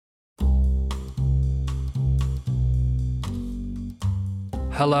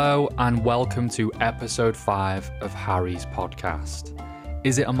Hello and welcome to episode 5 of Harry's podcast.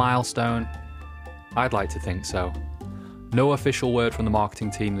 Is it a milestone? I'd like to think so. No official word from the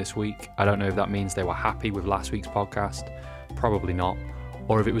marketing team this week. I don't know if that means they were happy with last week's podcast. Probably not.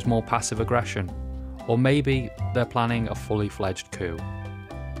 Or if it was more passive aggression. Or maybe they're planning a fully fledged coup.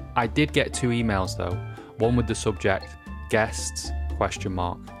 I did get 2 emails though. One with the subject, guests, ?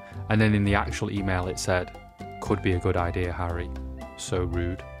 And then in the actual email it said, could be a good idea, Harry. So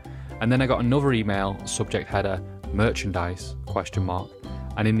rude. And then I got another email, subject header, merchandise, ?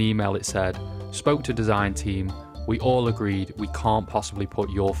 And in the email it said, spoke to design team, we all agreed we can't possibly put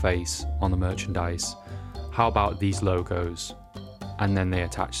your face on the merchandise. How about these logos? And then they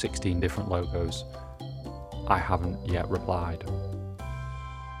attached 16 different logos. I haven't yet replied.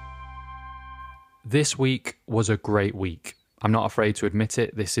 This week was a great week. I'm not afraid to admit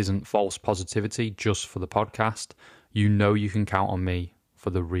it. This isn't false positivity just for the podcast. You know you can count on me for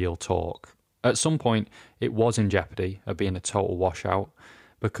the real talk. At some point, it was in jeopardy of being a total washout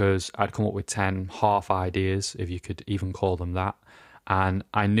because I'd come up with 10 half ideas, if you could even call them that. And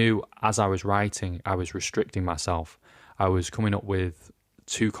I knew as I was writing, I was restricting myself. I was coming up with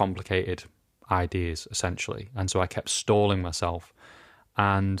too complicated ideas, essentially. And so I kept stalling myself.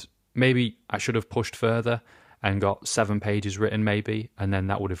 And maybe I should have pushed further and got 7 pages written maybe, and then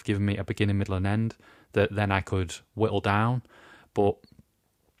that would have given me a beginning, middle and end that then I could whittle down. But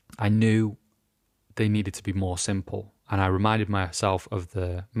I knew they needed to be more simple. And I reminded myself of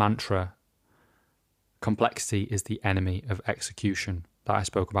the mantra, complexity is the enemy of execution, that I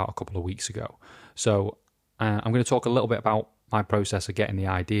spoke about a couple of weeks ago. So I'm going to talk a little bit about my process of getting the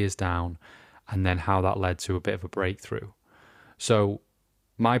ideas down and then how that led to a bit of a breakthrough. So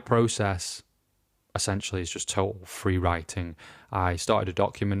my process essentially is just total free writing. I started a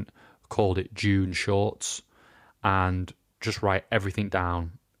document, called it June Shorts, and just write everything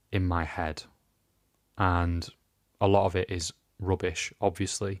down in my head. And a lot of it is rubbish,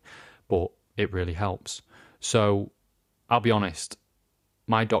 obviously, but it really helps. So I'll be honest,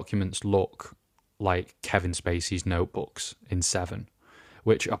 my documents look like Kevin Spacey's notebooks in Seven,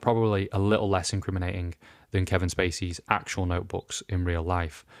 which are probably a little less incriminating than Kevin Spacey's actual notebooks in real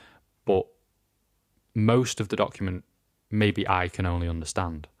life. But most of the document, maybe I can only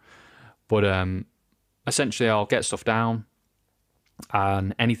understand. But essentially, I'll get stuff down,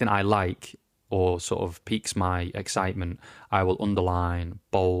 and anything I like or sort of piques my excitement, I will underline,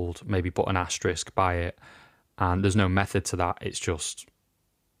 bold, maybe put an asterisk by it. And there's no method to that. It's just,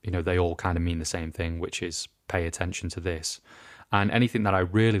 they all kind of mean the same thing, which is pay attention to this. And anything that I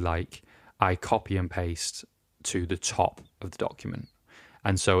really like, I copy and paste to the top of the document.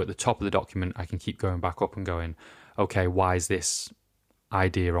 And so at the top of the document, I can keep going back up and going, okay, why is this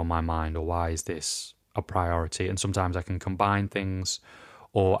idea on my mind, or why is this a priority? And sometimes I can combine things,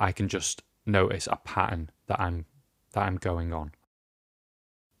 or I can just notice a pattern that I'm going on.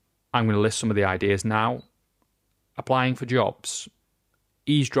 I'm going to list some of the ideas now. Applying for jobs,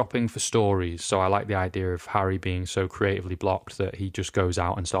 eavesdropping for stories. So I like the idea of Harry being so creatively blocked that he just goes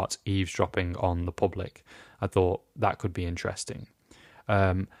out and starts eavesdropping on the public. I thought that could be interesting.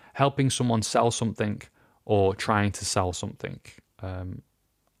 Helping someone sell something or trying to sell something.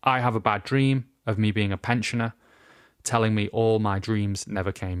 I have a bad dream of me being a pensioner, telling me all my dreams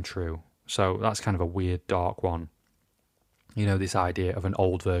never came true. So that's kind of a weird, dark one. This idea of an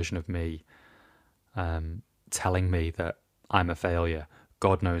old version of me telling me that I'm a failure.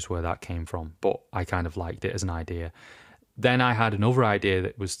 God knows where that came from, but I kind of liked it as an idea. Then I had another idea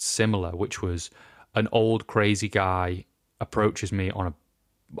that was similar, which was an old crazy guy approaches me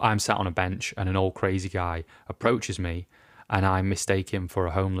I'm sat on a bench and an old crazy guy approaches me and I mistake him for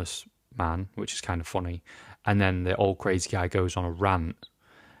a homeless man, which is kind of funny. And then the old crazy guy goes on a rant.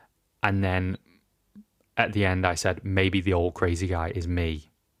 And then at the end I said, maybe the old crazy guy is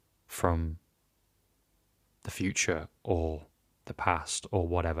me from the future or the past or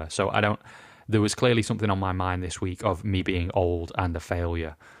whatever. So there was clearly something on my mind this week of me being old and a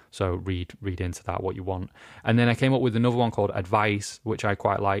failure. So read into that what you want. And then I came up with another one called Advice, which I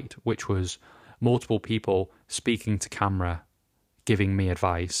quite liked, which was multiple people speaking to camera, giving me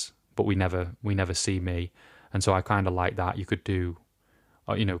advice, but we never see me. And so I kind of like that. You could do,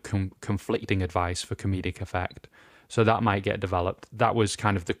 conflicting advice for comedic effect. So that might get developed. That was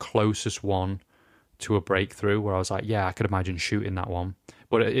kind of the closest one to a breakthrough where I was like, yeah, I could imagine shooting that one.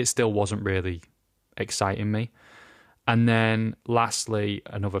 But it still wasn't really exciting me. And then lastly,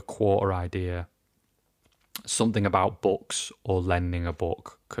 another quarter idea, something about books or lending a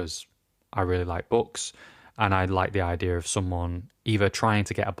book, because I really like books and I like the idea of someone either trying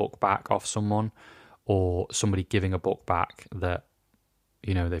to get a book back off someone or somebody giving a book back that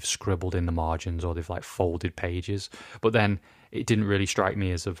they've scribbled in the margins or they've like folded pages. But then it didn't really strike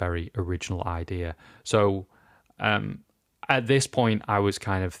me as a very original idea. So at this point, I was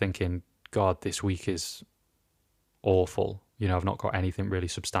kind of thinking, God, this week is awful. I've not got anything really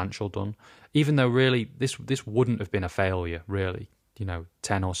substantial done, even though really this wouldn't have been a failure, really.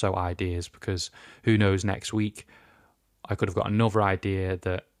 10 or so ideas, because who knows, next week I could have got another idea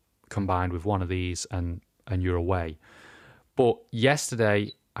that combined with one of these and you're away. But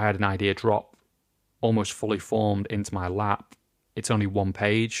yesterday I had an idea drop almost fully formed into my lap. It's only one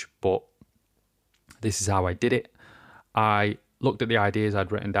page, but this is how I did it. I looked at the ideas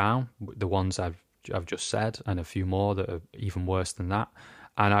I'd written down, the ones I've just said, and a few more that are even worse than that.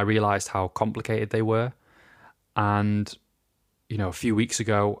 And I realized how complicated they were. And, a few weeks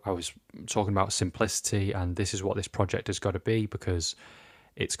ago, I was talking about simplicity, and this is what this project has got to be, because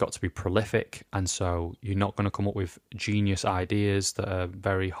it's got to be prolific. And so you're not going to come up with genius ideas that are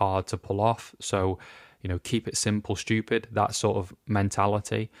very hard to pull off. So, keep it simple, stupid, that sort of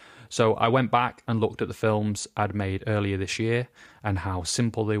mentality. So I went back and looked at the films I'd made earlier this year and how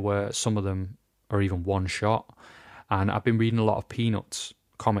simple they were. Some of them are even one shot. And I've been reading a lot of Peanuts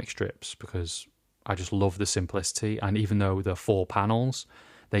comic strips because I just love the simplicity. And even though they're 4 panels,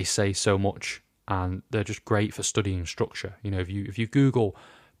 they say so much, and they're just great for studying structure. If you Google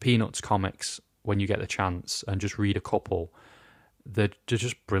Peanuts comics when you get the chance and just read a couple, they're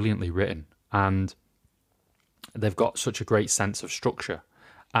just brilliantly written. And they've got such a great sense of structure.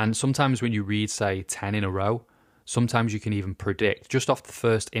 And sometimes when you read, say, 10 in a row, sometimes you can even predict, just off the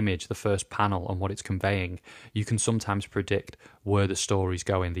first image, the first panel and what it's conveying, you can sometimes predict where the story's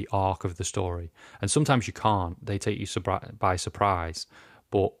going, the arc of the story. And sometimes you can't. They take you by surprise.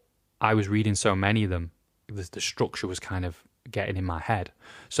 But I was reading so many of them, the structure was kind of getting in my head.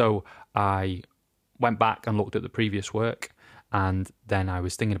 So I went back and looked at the previous work, and then I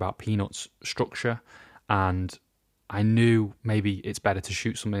was thinking about Peanuts' structure, and I knew maybe it's better to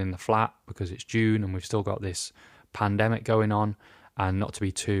shoot something in the flat because it's June and we've still got this pandemic going on, and not to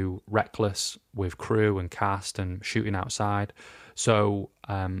be too reckless with crew and cast and shooting outside. So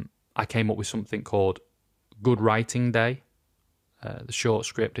I came up with something called Good Writing Day. The short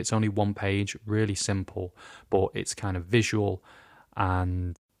script, it's only 1 page, really simple, but it's kind of visual,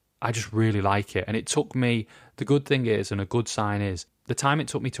 and I just really like it. And it took me, the good thing is, and a good sign is, the time it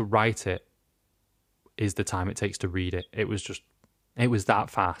took me to write it is the time it takes to read it. It was that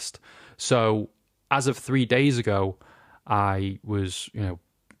fast. So as of 3 days ago, I was,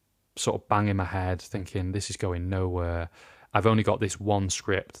 sort of banging my head thinking, this is going nowhere. I've only got this one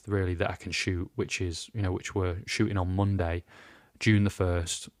script really that I can shoot, which we're shooting on Monday, June the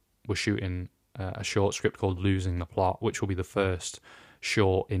 1st. We're shooting a short script called Losing the Plot, which will be the first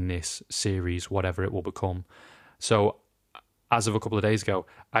short in this series, whatever it will become. So as of a couple of days ago,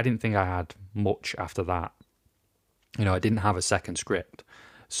 I didn't think I had much after that. I didn't have a second script.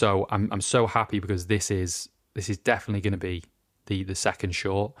 So I'm so happy, because this is definitely going to be the second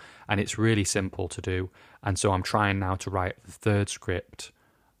short, and it's really simple to do. And so I'm trying now to write the third script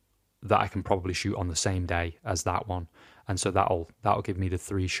that I can probably shoot on the same day as that one. And so that'll give me the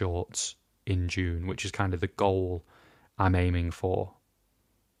 3 shorts in June, which is kind of the goal I'm aiming for.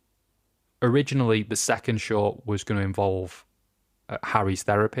 Originally, the second short was going to involve Harry's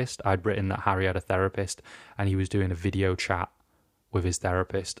therapist. I'd written that Harry had a therapist and he was doing a video chat with his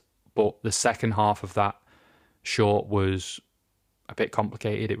therapist. But the second half of that short was a bit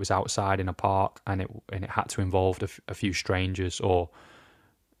complicated. It was outside in a park, and it had to involve a few strangers, or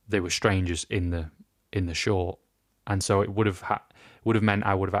there were strangers in the short. And so it would have meant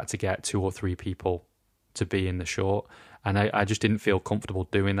I would have had to get 2 or 3 people to be in the short. And I just didn't feel comfortable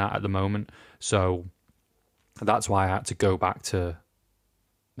doing that at the moment. So that's why I had to go back to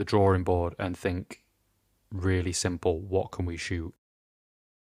the drawing board and think really simple, what can we shoot?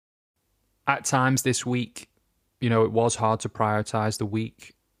 At times this week, it was hard to prioritize the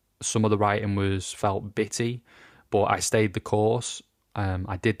week. Some of the writing felt bitty, but I stayed the course.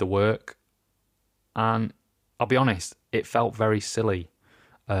 I did the work, and I'll be honest, it felt very silly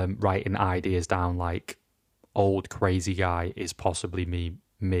writing ideas down like old crazy guy is possibly me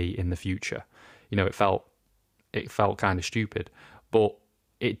in the future. It felt kind of stupid, but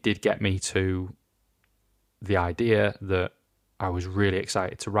it did get me to the idea that I was really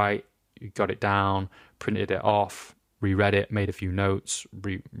excited to write. Got it down, printed it off, reread it, made a few notes,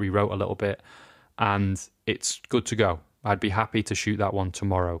 rewrote a little bit, and it's good to go. I'd be happy to shoot that one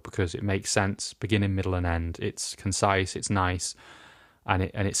tomorrow because it makes sense, beginning, middle, and end. It's concise, it's nice, and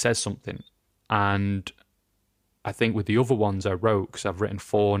it says something. And I think with the other ones I wrote, because I've written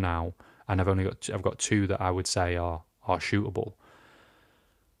 4 now, and I've got 2 that I would say are shootable.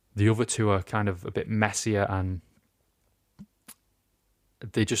 The other two are kind of a bit messier, and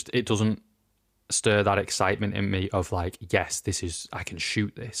it doesn't stir that excitement in me of like, yes, I can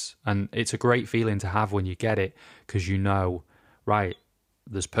shoot this. And it's a great feeling to have when you get it, because you know, right,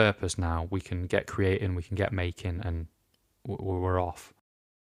 there's purpose now. We can get creating, we can get making, and we're off.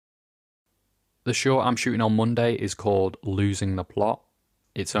 The short I'm shooting on Monday is called Losing the Plot.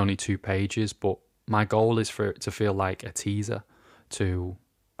 It's only 2 pages, but my goal is for it to feel like a teaser to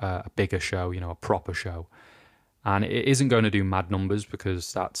a bigger show, a proper show. And it isn't going to do mad numbers,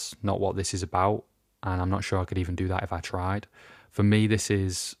 because that's not what this is about. And I'm not sure I could even do that if I tried. For me,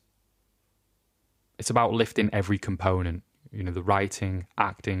 it's about lifting every component, the writing,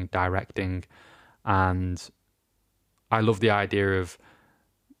 acting, directing. And I love the idea of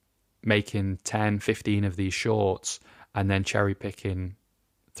making 10, 15 of these shorts and then cherry picking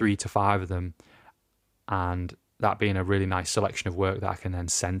 3 to 5 of them, and that being a really nice selection of work that I can then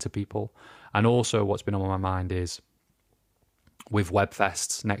send to people. And also what's been on my mind is, with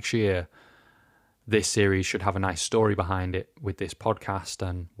Webfests next year, this series should have a nice story behind it with this podcast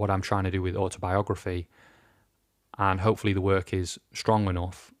and what I'm trying to do with autobiography. And hopefully the work is strong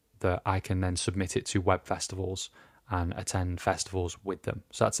enough that I can then submit it to web festivals and attend festivals with them.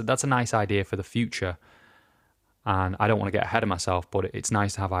 So that's a nice idea for the future. And I don't want to get ahead of myself, but it's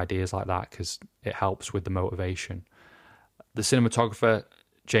nice to have ideas like that, because it helps with the motivation. The cinematographer,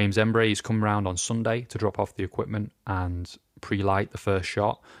 James Embray, is coming around on Sunday to drop off the equipment and pre-light the first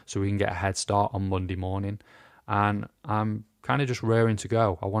shot, so we can get a head start on Monday morning. And I'm kind of just raring to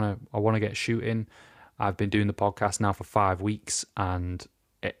go. I want to get shooting. I've been doing the podcast now for 5 weeks, and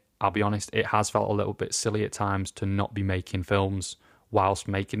I'll be honest, it has felt a little bit silly at times to not be making films whilst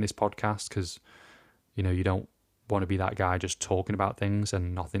making this podcast, because you don't want to be that guy just talking about things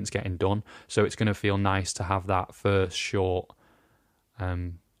and nothing's getting done. So it's going to feel nice to have that first short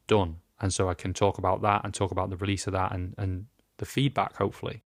done, and so I can talk about that and talk about the release of that and the feedback,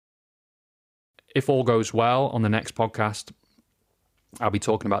 hopefully. If all goes well, on the next podcast I'll be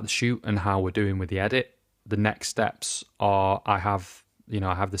talking about the shoot and how we're doing with the edit. The next steps are, I have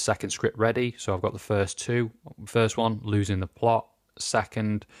the second script ready, so I've got the first 2. First one, Losing the Plot.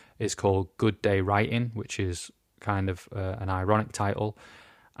 Second is called Good Day Writing, which is kind of an ironic title.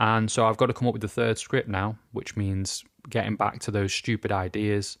 And so I've got to come up with the third script now, which means getting back to those stupid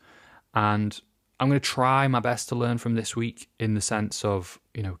ideas. And I'm going to try my best to learn from this week, in the sense of,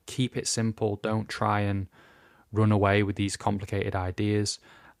 keep it simple. Don't try and run away with these complicated ideas.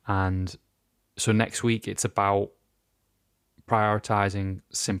 And so next week it's about prioritizing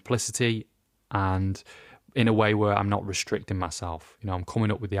simplicity, and in a way where I'm not restricting myself. I'm coming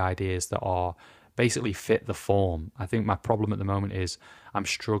up with the ideas that are basically fit the form. I think my problem at the moment is I'm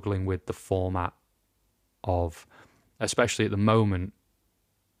struggling with the format of, especially at the moment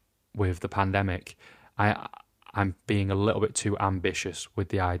with the pandemic, I'm being a little bit too ambitious with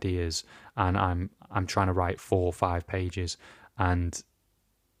the ideas, and I'm trying to write 4 or 5 pages, and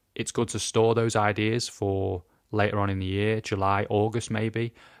it's good to store those ideas for later on in the year, July, August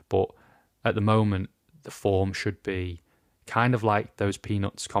maybe, but at the moment the form should be kind of like those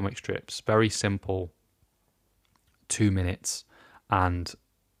Peanuts comic strips, very simple, 2 minutes, and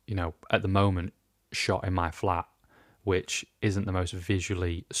at the moment shot in my flat, which isn't the most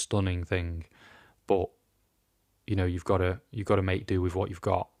visually stunning thing, but you've got to make do with what you've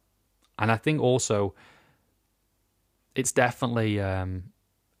got. And I think also it's definitely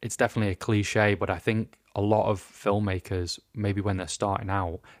a cliche, but I think a lot of filmmakers, maybe when they're starting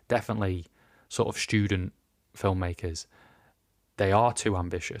out, definitely sort of student filmmakers, they are too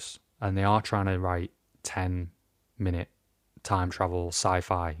ambitious, and they are trying to write 10-minute time travel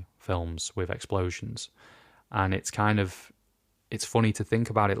sci-fi films with explosions. And it's funny to think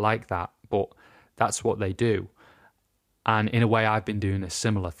about it like that, but that's what they do. And in a way, I've been doing a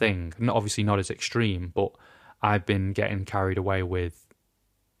similar thing. Obviously not as extreme, but I've been getting carried away with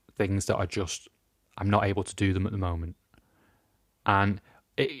things that are just, I'm not able to do them at the moment. And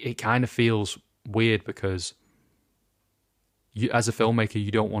it kind of feels weird, because you, as a filmmaker, you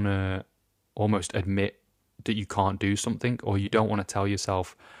don't want to almost admit that you can't do something, or you don't want to tell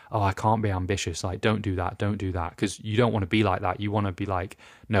yourself, oh, I can't be ambitious, like don't do that, because you don't want to be like that. You want to be like,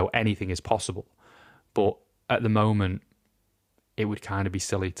 no, anything is possible. But at the moment, it would kind of be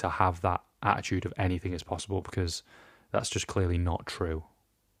silly to have that attitude of anything is possible, because that's just clearly not true.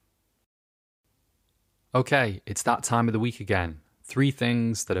 Okay, it's that time of the week again. 3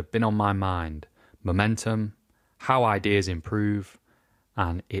 things that have been on my mind: momentum, how ideas improve,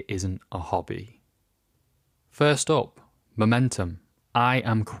 and it isn't a hobby. First up, momentum. I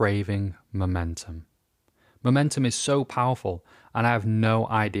am craving momentum. Momentum is so powerful, and I have no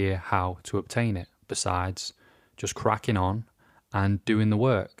idea how to obtain it, besides just cracking on and doing the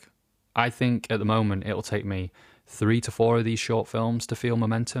work. I think at the moment it'll take me 3 to 4 of these short films to feel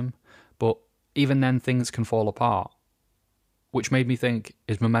momentum, but even then things can fall apart. Which made me think,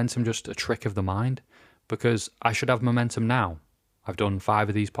 is momentum just a trick of the mind? Because I should have momentum now. I've done 5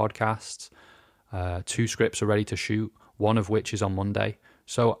 of these podcasts, 2 scripts are ready to shoot, one of which is on Monday,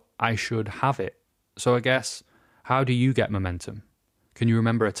 so I should have it. So I guess, how do you get momentum? Can you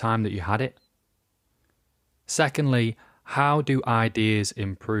remember a time that you had it? Secondly, how do ideas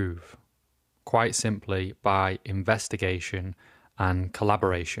improve? Quite simply, by investigation and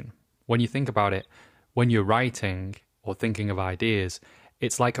collaboration. When you think about it, when you're writing or thinking of ideas,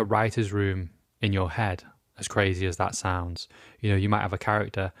 it's like a writer's room in your head, as crazy as that sounds. You might have a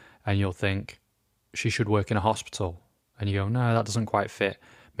character and you'll think, she should work in a hospital. And you go, no, that doesn't quite fit.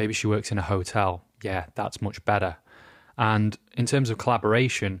 Maybe she works in a hotel. Yeah, that's much better. And in terms of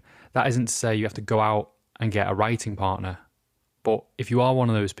collaboration, that isn't to say you have to go out and get a writing partner. But if you are one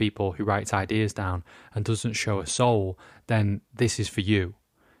of those people who writes ideas down and doesn't show a soul, then this is for you.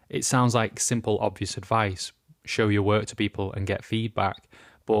 It sounds like simple, obvious advice. Show your work to people and get feedback.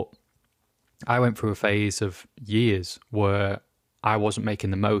 But I went through a phase of years where I wasn't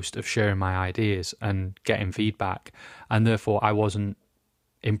making the most of sharing my ideas and getting feedback. And therefore, I wasn't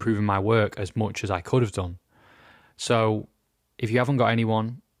improving my work as much as I could have done. So if you haven't got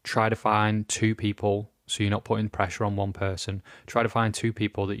anyone, try to find 2 people. So you're not putting pressure on one person. Try to find 2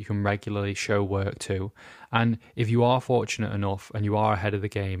 people that you can regularly show work to. And if you are fortunate enough and you are ahead of the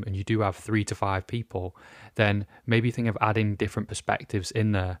game and you do have 3 to 5 people, then maybe think of adding different perspectives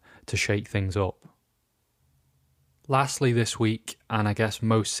in there to shake things up. Lastly this week, and I guess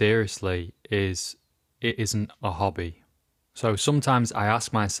most seriously, is it isn't a hobby. So sometimes I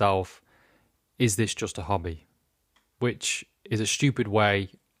ask myself, is this just a hobby? Which is a stupid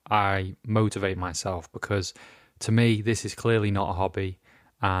way I motivate myself, because to me, this is clearly not a hobby.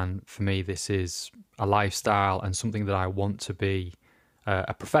 And for me, this is a lifestyle and something that I want to be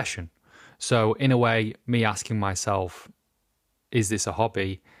a profession. So in a way, me asking myself, is this a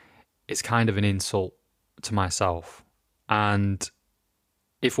hobby? It's kind of an insult to myself. And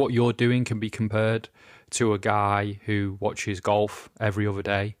if what you're doing can be compared to a guy who watches golf every other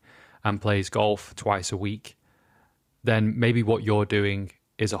day and plays golf twice a week, then maybe what you're doing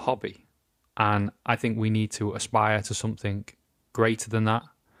is a hobby. And I think we need to aspire to something greater than that,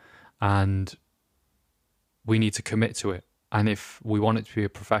 and we need to commit to it. And if we want it to be a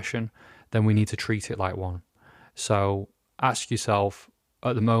profession, then we need to treat it like one. So ask yourself,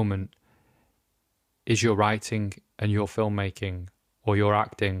 at the moment, is your writing and your filmmaking or your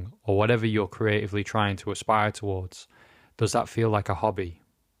acting or whatever you're creatively trying to aspire towards, does that feel like a hobby?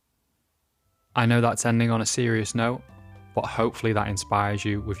 I know that's ending on a serious note, but hopefully that inspires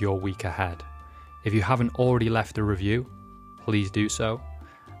you with your week ahead. If you haven't already left a review, please do so.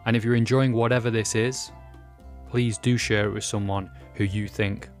 And if you're enjoying whatever this is, please do share it with someone who you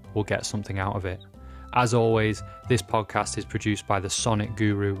think will get something out of it. As always, this podcast is produced by the sonic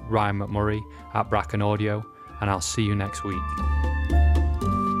guru Ryan McMurray at Bracken Audio, and I'll see you next week.